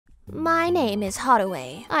My name is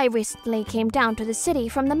Haruwe. I recently came down to the city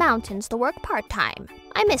from the mountains to work part-time.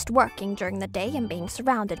 I missed working during the day and being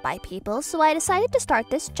surrounded by people, so I decided to start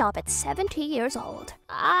this job at 70 years old.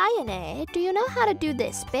 Ayane, do you know how to do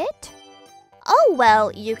this bit? Oh, well,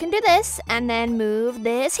 you can do this, and then move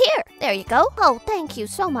this here. There you go. Oh, thank you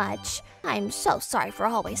so much. I'm so sorry for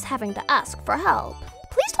always having to ask for help.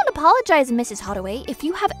 Please don't apologize, Mrs. Haruwe. If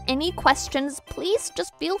you have any questions, please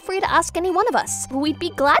just feel free to ask any one of us. We'd be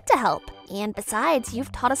glad to help. And besides,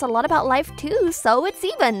 you've taught us a lot about life too, so it's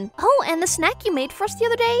even. Oh, and the snack you made for us the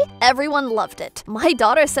other day? Everyone loved it. My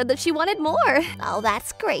daughter said that she wanted more. Oh,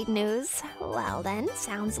 that's great news. Well then,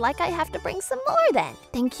 sounds like I have to bring some more then.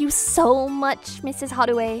 Thank you so much, Mrs.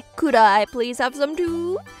 Haruwe. Could I please have some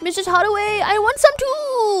too? Mrs. Haruwe, I want some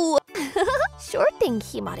too! Sure thing,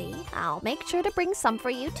 Himari. I'll make sure to bring some for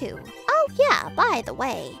you too. Oh yeah, by the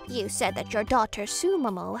way, you said that your daughter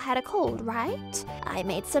Sumomo had a cold, right? I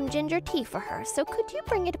made some ginger tea for her, so could you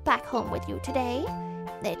bring it back home with you today?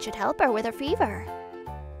 It should help her with her fever.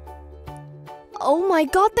 Oh my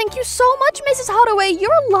god, thank you so much, Mrs. Haruwe!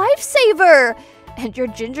 You're a lifesaver! And your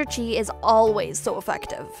ginger tea is always so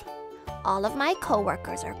effective. All of my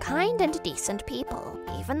coworkers are kind and decent people,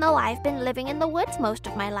 even though I've been living in the woods most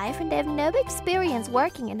of my life and have no experience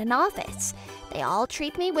working in an office. They all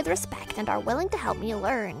treat me with respect and are willing to help me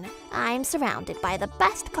learn. I'm surrounded by the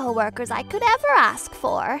best coworkers I could ever ask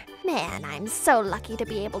for. Man, I'm so lucky to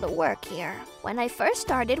be able to work here. When I first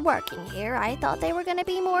started working here, I thought they were gonna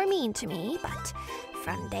be more mean to me, but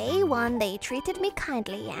from day one, they treated me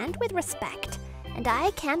kindly and with respect. And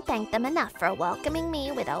I can't thank them enough for welcoming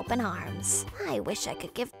me with open arms. I wish I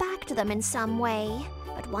could give back to them in some way.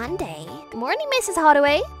 But one day... Good morning, Mrs.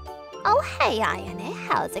 Haruwe. Oh, hey, Ayane.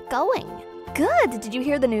 How's it going? Good. Did you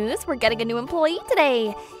hear the news? We're getting a new employee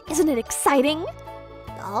today. Isn't it exciting?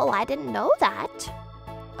 Oh, I didn't know that.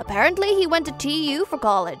 Apparently, he went to TU for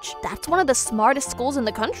college. That's one of the smartest schools in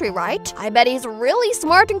the country, right? I bet he's really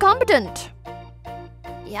smart and competent.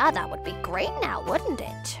 Yeah, that would be great now, wouldn't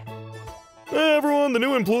it? Hey everyone, the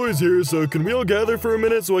new employee's here, so can we all gather for a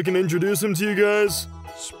minute so I can introduce him to you guys?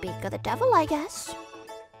 Speak of the devil, I guess.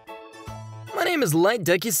 My name is Light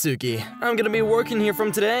Dekisuki. I'm gonna be working here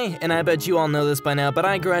from today, and I bet you all know this by now, but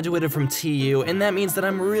I graduated from TU, and that means that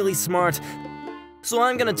I'm really smart. So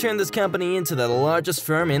I'm gonna turn this company into the largest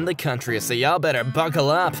firm in the country, so y'all better buckle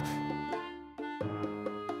up.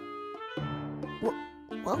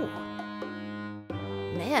 Whoa.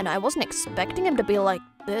 Man, I wasn't expecting him to be like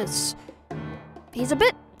this. He's a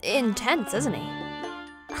bit intense, isn't he?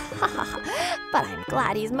 But I'm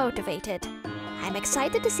glad he's motivated. I'm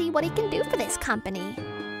excited to see what he can do for this company.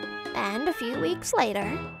 And a few weeks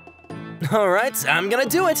later... Alright, I'm gonna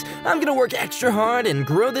do it! I'm gonna work extra hard and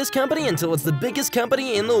grow this company until it's the biggest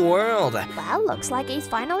company in the world. Well, looks like he's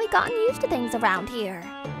finally gotten used to things around here.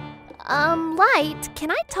 Light,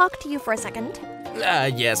 can I talk to you for a second?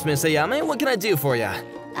 Yes, Miss Ayame, what can I do for ya?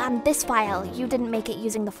 This file, you didn't make it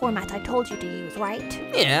using the format I told you to use, right?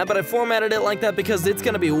 Yeah, but I formatted it like that because it's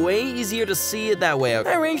gonna be way easier to see it that way.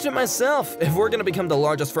 I arranged it myself. If we're gonna become the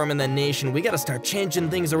largest firm in the nation, we gotta start changing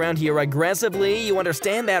things around here aggressively. You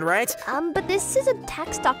understand that, right? But this is a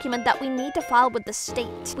tax document that we need to file with the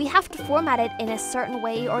state. We have to format it in a certain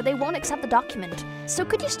way or they won't accept the document. So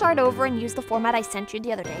could you start over and use the format I sent you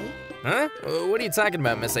the other day? Huh? What are you talking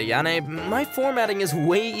about, Miss Ayane? My formatting is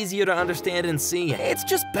way easier to understand and see. It's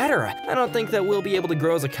just better. I don't think that we'll be able to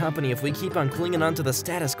grow as a company if we keep on clinging on to the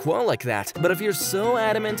status quo like that. But if you're so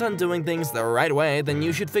adamant on doing things the right way, then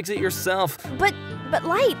you should fix it yourself. But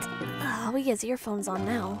Light! Oh, he has earphones on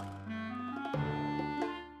now.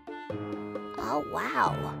 Oh,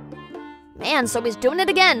 wow. Man, so he's doing it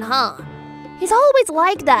again, huh? He's always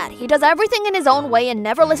like that. He does everything in his own way and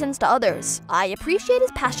never listens to others. I appreciate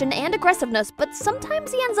his passion and aggressiveness, but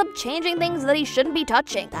sometimes he ends up changing things that he shouldn't be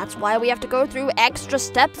touching. That's why we have to go through extra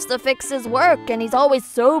steps to fix his work, and he's always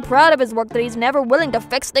so proud of his work that he's never willing to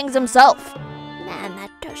fix things himself. Man,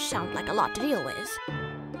 that does sound like a lot to deal with.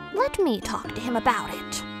 Let me talk to him about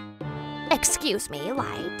it. Excuse me,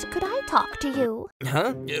 Light, could I talk to you?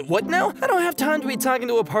 Huh? What now? I don't have time to be talking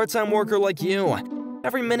to a part-time worker like you.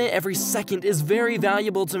 Every minute, every second is very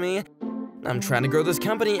valuable to me. I'm trying to grow this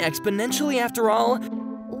company exponentially after all.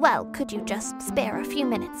 Well, could you just spare a few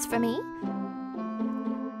minutes for me?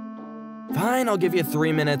 Fine, I'll give you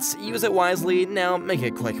 3 minutes. Use it wisely. Now, make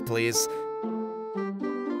it quick, please.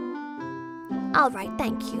 Alright,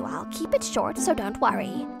 thank you. I'll keep it short, so don't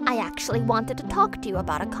worry. I actually wanted to talk to you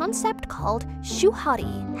about a concept called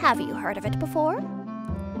shuhari. Have you heard of it before?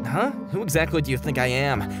 Huh? Who exactly do you think I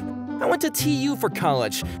am? I went to TU for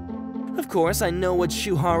college. Of course, I know what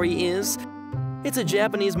shuhari is. It's a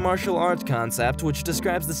Japanese martial arts concept which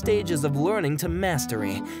describes the stages of learning to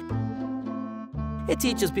mastery. It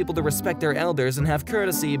teaches people to respect their elders and have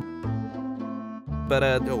courtesy.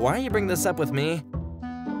 But, why are you bringing this up with me?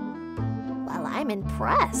 Well, I'm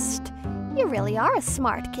impressed. You really are a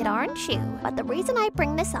smart kid, aren't you? But the reason I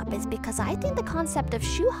bring this up is because I think the concept of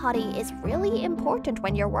shuhari is really important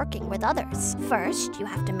when you're working with others. First, you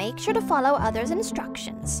have to make sure to follow others'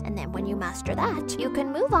 instructions, and then when you master that, you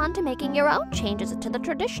can move on to making your own changes to the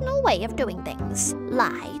traditional way of doing things.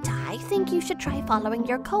 Light, I think you should try following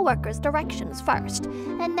your coworkers' directions first,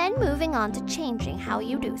 and then moving on to changing how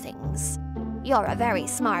you do things. You're a very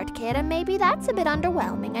smart kid, and maybe that's a bit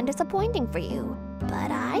underwhelming and disappointing for you.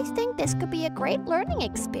 But I think this could be a great learning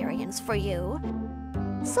experience for you.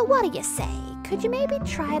 So what do you say? Could you maybe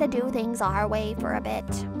try to do things our way for a bit?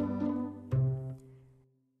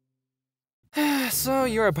 So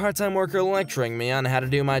you're a part-time worker lecturing me on how to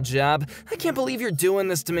do my job? I can't believe you're doing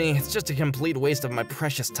this to me. It's just a complete waste of my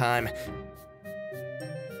precious time.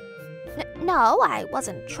 No, I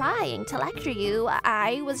wasn't trying to lecture you.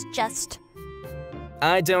 I was just...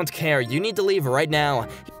 I don't care. You need to leave right now.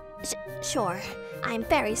 Sure. I'm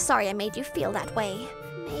very sorry I made you feel that way.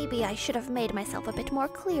 Maybe I should have made myself a bit more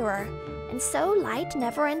clearer. And so Light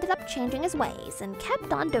never ended up changing his ways and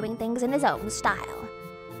kept on doing things in his own style.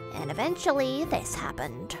 And eventually, this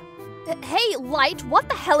happened. Hey, Light, what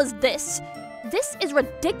the hell is this? This is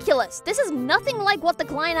ridiculous. This is nothing like what the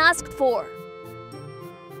client asked for.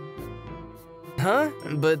 Huh?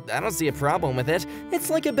 But I don't see a problem with it.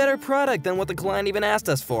 It's like a better product than what the client even asked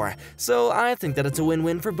us for. So I think that it's a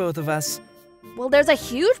win-win for both of us. Well, there's a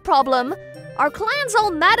huge problem. Our client's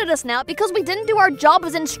all mad at us now because we didn't do our job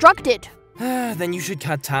as instructed. Then you should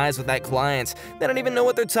cut ties with that client. They don't even know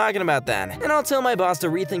what they're talking about then. And I'll tell my boss to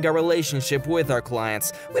rethink our relationship with our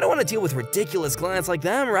clients. We don't want to deal with ridiculous clients like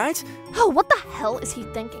them, right? Oh, what the hell is he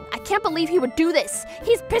thinking? I can't believe he would do this.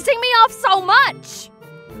 He's pissing me off so much.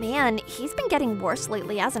 Man, he's been getting worse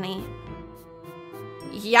lately, hasn't he?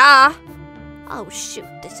 Yeah. Oh shoot,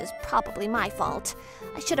 this is probably my fault.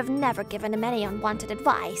 I should have never given him any unwanted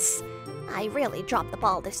advice. I really dropped the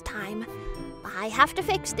ball this time. I have to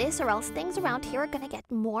fix this or else things around here are gonna get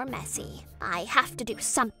more messy. I have to do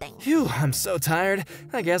something. Phew, I'm so tired.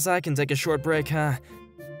 I guess I can take a short break, huh?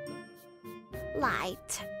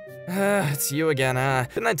 Light. It's you again, huh?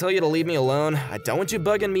 Didn't I tell you to leave me alone? I don't want you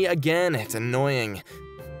bugging me again. It's annoying.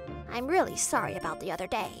 I'm really sorry about the other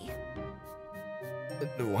day.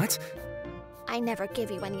 What? I never give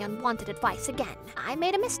you any unwanted advice again. I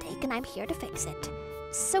made a mistake and I'm here to fix it.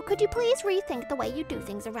 So could you please rethink the way you do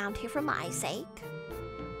things around here for my sake?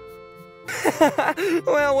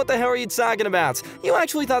 Well, what the hell are you talking about? You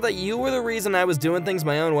actually thought that you were the reason I was doing things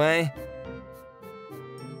my own way?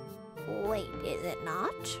 Wait, is it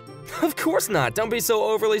not? Of course not. Don't be so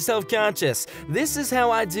overly self-conscious. This is how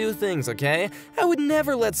I do things, okay? I would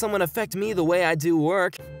never let someone affect me the way I do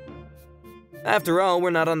work. After all,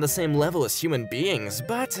 we're not on the same level as human beings,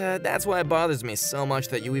 but that's why it bothers me so much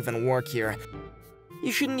that you even work here.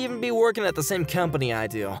 You shouldn't even be working at the same company I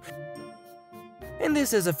do. And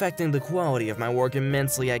this is affecting the quality of my work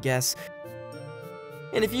immensely, I guess.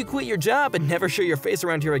 And if you quit your job and never show your face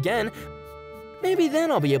around here again, maybe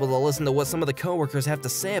then I'll be able to listen to what some of the coworkers have to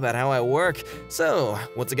say about how I work. So,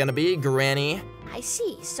 what's it gonna be, Granny? I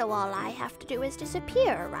see, so all I have to do is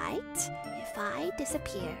disappear, right? If I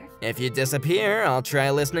disappear... If you disappear, I'll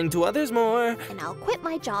try listening to others more. And I'll quit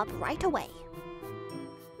my job right away.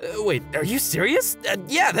 Wait, are you serious?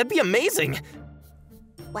 Yeah, that'd be amazing!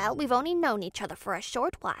 Well, we've only known each other for a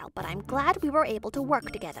short while, but I'm glad we were able to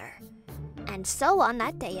work together. And so on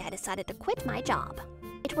that day, I decided to quit my job.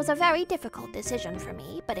 It was a very difficult decision for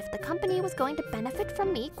me, but if the company was going to benefit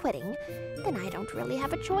from me quitting, then I don't really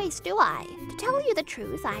have a choice, do I? To tell you the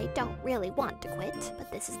truth, I don't really want to quit,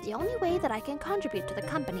 but this is the only way that I can contribute to the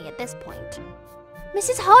company at this point.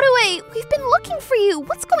 Mrs. Holloway, we've been looking for you.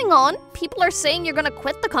 What's going on? People are saying you're gonna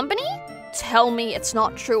quit the company? Tell me it's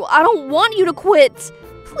not true. I don't want you to quit.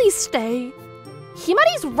 Please stay.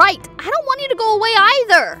 Himari's right. I don't want you to go away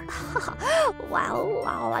either. Well,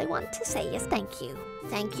 all I want to say is thank you.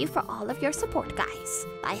 Thank you for all of your support, guys.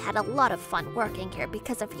 I had a lot of fun working here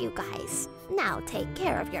because of you guys. Now take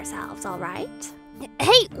care of yourselves, all right?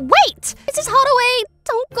 Hey, wait! Mrs. Holloway,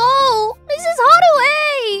 don't go! Mrs.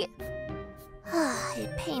 Holloway!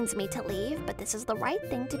 It pains me to leave, but this is the right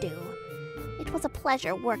thing to do. It was a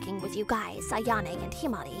pleasure working with you guys, Ayane and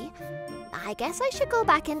Himari. I guess I should go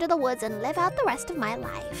back into the woods and live out the rest of my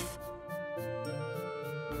life.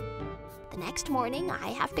 The next morning, I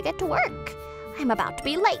have to get to work. I'm about to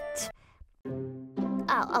be late.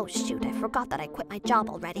 Oh shoot, I forgot that I quit my job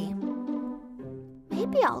already.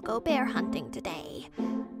 maybe I'll go bear hunting today.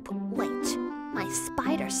 But wait, my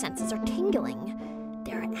spider senses are tingling.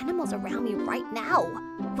 There are animals around me right now.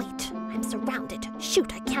 Wait, I'm surrounded.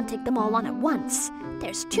 Shoot, I can't take them all on at once.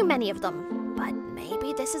 There's too many of them. But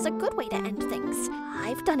maybe this is a good way to end things.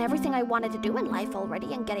 I've done everything I wanted to do in life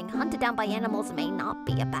already, and getting hunted down by animals may not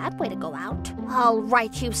be a bad way to go out. All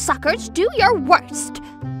right, you suckers, do your worst.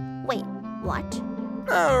 Wait, what?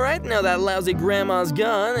 Alright, now that lousy grandma's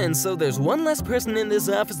gone, and so there's one less person in this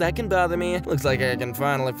office that can bother me. Looks like I can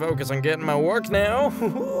finally focus on getting my work now.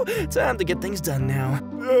 Time to get things done now.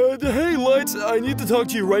 Hey, Lights, I need to talk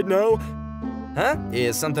to you right now. Huh?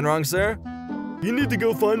 Is something wrong, sir? You need to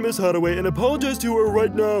go find Miss Hathaway and apologize to her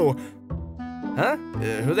right now. Huh?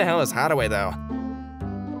 Who the hell is Hathaway, though?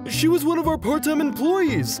 She was one of our part-time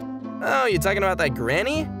employees. Oh, you talking about that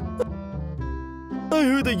granny? I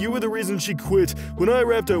heard that you were the reason she quit. When I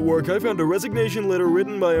wrapped at work, I found a resignation letter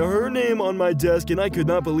written by her name on my desk, and I could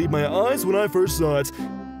not believe my eyes when I first saw it.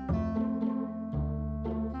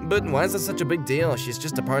 But why is this such a big deal? She's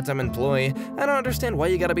just a part-time employee. I don't understand why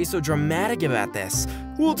you gotta be so dramatic about this.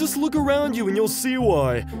 Well, just look around you and you'll see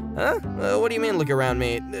why. Huh? What do you mean, look around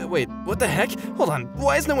me? Wait, what the heck? Hold on,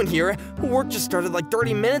 why is no one here? Work just started like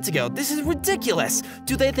 30 minutes ago. This is ridiculous.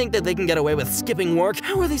 Do they think that they can get away with skipping work?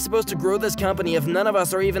 How are they supposed to grow this company if none of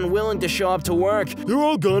us are even willing to show up to work? They're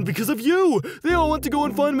all gone because of you. They all went to go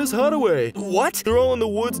and find Miss Hathaway. What? They're all in the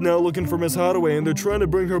woods now looking for Miss Hathaway, and they're trying to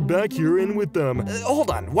bring her back here in with them.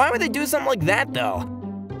 Hold on, why would they do something like that, though?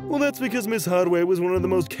 Well, that's because Miss Hathaway was one of the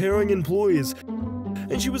most caring employees,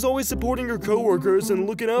 and she was always supporting her coworkers and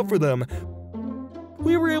looking out for them.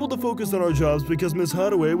 We were able to focus on our jobs because Miss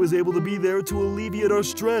Hathaway was able to be there to alleviate our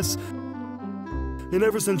stress. And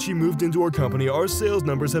ever since she moved into our company, our sales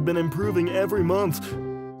numbers have been improving every month.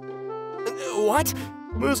 What?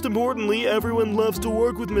 Most importantly, everyone loves to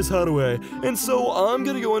work with Miss Hathaway, and so I'm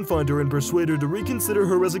gonna go and find her and persuade her to reconsider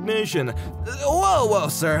her resignation. Whoa,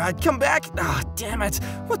 sir, I'd come back? Ah, damn it.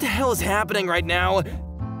 What the hell is happening right now?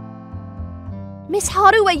 Miss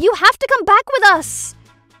Hathaway, you have to come back with us.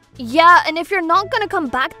 Yeah, and if you're not gonna come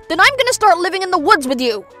back, then I'm gonna start living in the woods with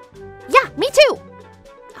you. Yeah, me too.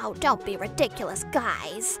 Oh, don't be ridiculous,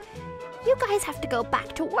 guys. You guys have to go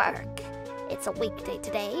back to work. It's a weekday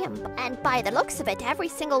today, and by the looks of it, every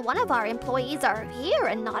single one of our employees are here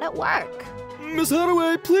and not at work. Miss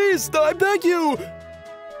Hathaway, please, I beg you!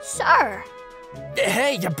 Sir.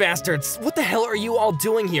 Hey, you bastards! What the hell are you all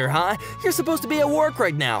doing here, huh? You're supposed to be at work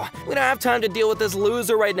right now. We don't have time to deal with this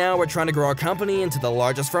loser right now. We're trying to grow our company into the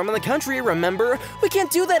largest firm in the country, remember? We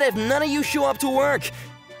can't do that if none of you show up to work.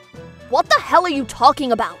 What the hell are you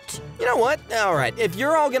talking about? You know what? Alright, if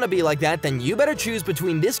you're all gonna be like that, then you better choose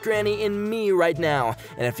between this granny and me right now.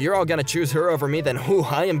 And if you're all gonna choose her over me, then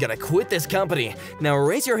I am gonna quit this company. Now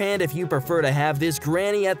raise your hand if you prefer to have this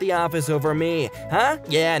granny at the office over me. Huh?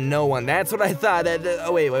 Yeah, no one. That's what I thought.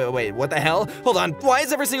 Oh, wait. What the hell? Hold on. Why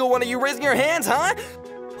is every single one of you raising your hands, huh?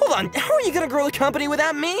 Hold on. How are you gonna grow the company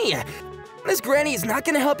without me? This granny is not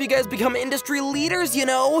gonna help you guys become industry leaders, you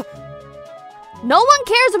know? No one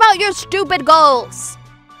cares about your stupid goals.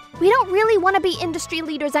 We don't really want to be industry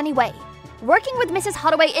leaders anyway. Working with Mrs.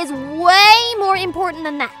 Hathaway is way more important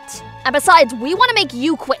than that. And besides, we want to make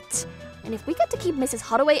you quit. And if we get to keep Mrs.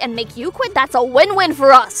 Hathaway and make you quit, that's a win-win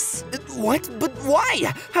for us. What? But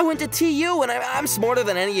why? I went to TU and I'm smarter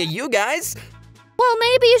than any of you guys. Well,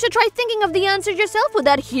 maybe you should try thinking of the answers yourself with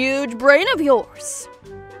that huge brain of yours.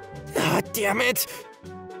 Ah, damn it.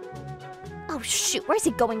 Oh shoot, where's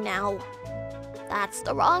he going now? That's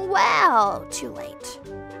the wrong well. Too late.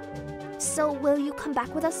 So, will you come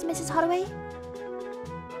back with us, Mrs. Hathaway?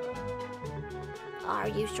 Are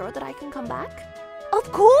you sure that I can come back?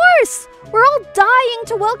 Of course! We're all dying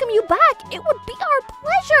to welcome you back. It would be our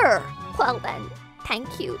pleasure. Well then,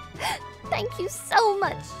 thank you. Thank you so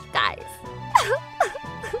much, guys.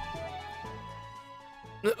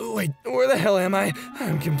 Wait, where the hell am I?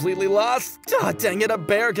 I'm completely lost. Oh, dang it, a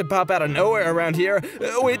bear could pop out of nowhere around here.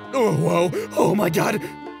 Wait, whoa, oh my god.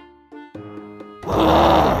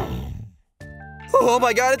 Oh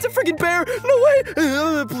my god, it's a freaking bear! No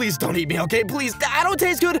way! Please don't eat me, okay? Please, I don't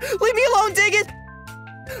taste good! Leave me alone, dang it!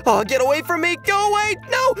 Oh, get away from me! Go away!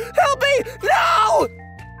 No! Help me! No!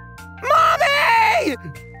 Mommy!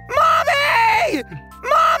 Mommy!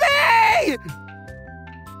 Mommy!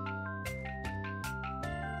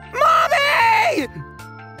 Mommy!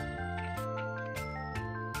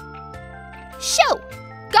 Shoo!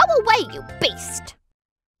 Go away, you beast!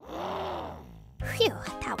 Phew,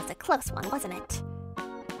 that was a close one, wasn't it?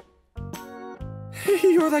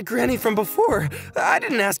 You're that granny from before. I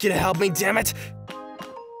didn't ask you to help me, damn it.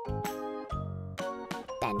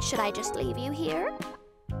 Then should I just leave you here?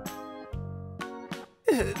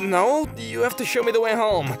 No, you have to show me the way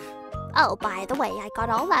home. Oh, by the way, I got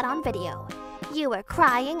all that on video. You were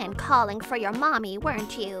crying and calling for your mommy,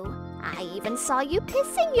 weren't you? I even saw you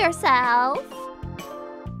pissing yourself.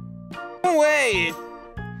 Wait!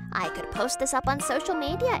 I could post this up on social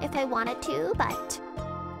media if I wanted to, but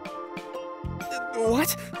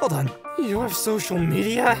What? Hold on. You have social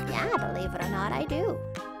media? yeah, believe it or not, I do.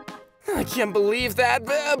 I can't believe that,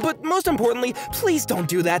 but most importantly, please don't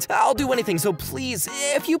do that. I'll do anything, so please,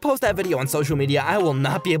 if you post that video on social media, I will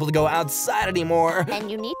not be able to go outside anymore. Then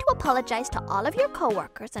you need to apologize to all of your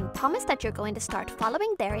coworkers and promise that you're going to start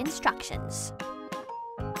following their instructions.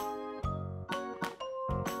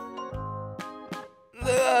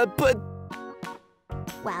 But...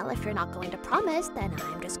 Well, if you're not going to promise, then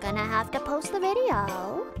I'm just gonna have to post the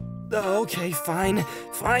video. Okay, fine.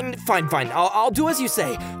 I'll do as you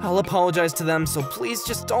say. I'll apologize to them, so please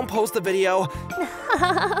just don't post the video.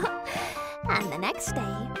 And the next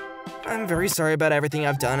day, I'm very sorry about everything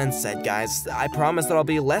I've done and said, guys. I promise that I'll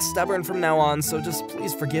be less stubborn from now on, so just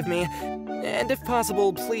please forgive me. And if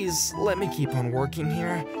possible, please let me keep on working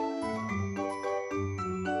here.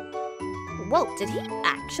 Whoa, did he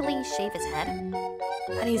actually shave his head?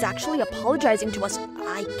 And he's actually apologizing to us.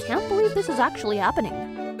 I can't believe this is actually happening.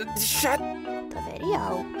 Shut... the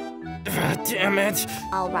video. Damn it.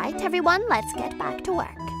 All right, everyone, let's get back to work.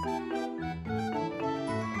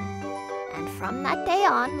 And from that day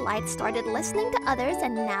on, Light started listening to others,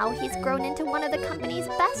 and now he's grown into one of the company's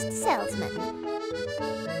best salesmen.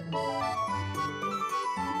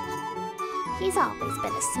 He's always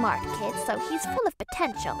been a smart kid, so he's full of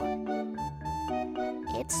potential.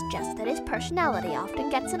 It's just that his personality often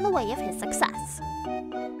gets in the way of his success.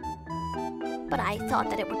 But I thought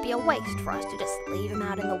that it would be a waste for us to just leave him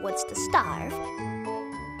out in the woods to starve.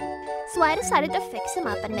 So I decided to fix him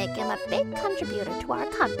up and make him a big contributor to our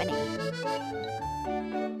company.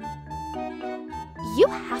 You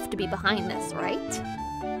have to be behind this, right?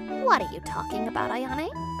 What are you talking about,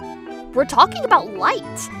 Ayane? We're talking about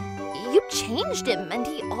Light. You changed him, and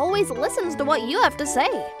he always listens to what you have to say.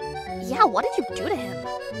 Yeah, what did you do to him?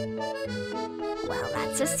 Well,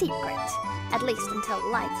 that's a secret. At least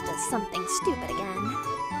until Light does something stupid again.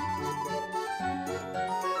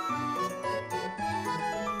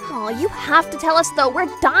 Oh, you have to tell us, though.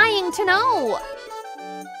 We're dying to know.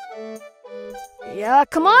 Yeah,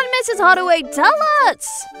 come on, Mrs. Holloway, tell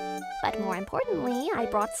us. But more importantly, I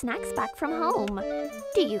brought snacks back from home.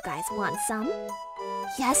 Do you guys want some?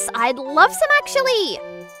 Yes, I'd love some, actually.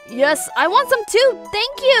 Yes, I want some too.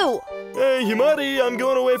 Thank you. Hey, Himari, I'm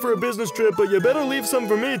going away for a business trip, but you better leave some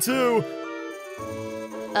for me, too.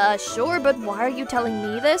 Sure, but why are you telling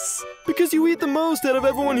me this? Because you eat the most out of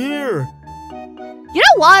everyone here. You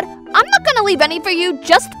know what? I'm not gonna leave any for you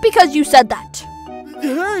just because you said that.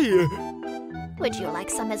 Hey! Would you like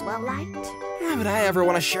some as well, Light? Why would I ever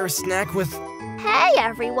want to share a snack with... Hey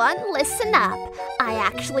everyone, listen up. I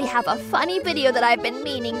actually have a funny video that I've been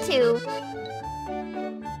meaning to.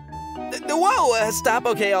 Whoa, stop,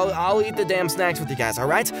 okay, I'll eat the damn snacks with you guys,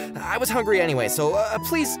 alright? I was hungry anyway, so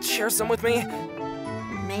please share some with me.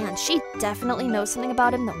 Man, she definitely knows something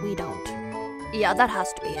about him that we don't. Yeah, that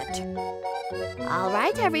has to be it. All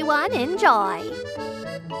right, everyone, enjoy.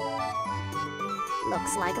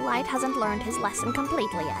 Looks like Light hasn't learned his lesson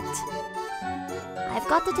completely yet. I've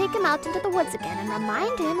got to take him out into the woods again and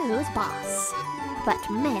remind him who's boss. But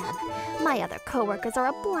man, my other coworkers are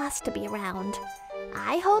a blast to be around.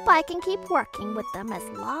 I hope I can keep working with them as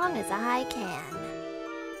long as I can.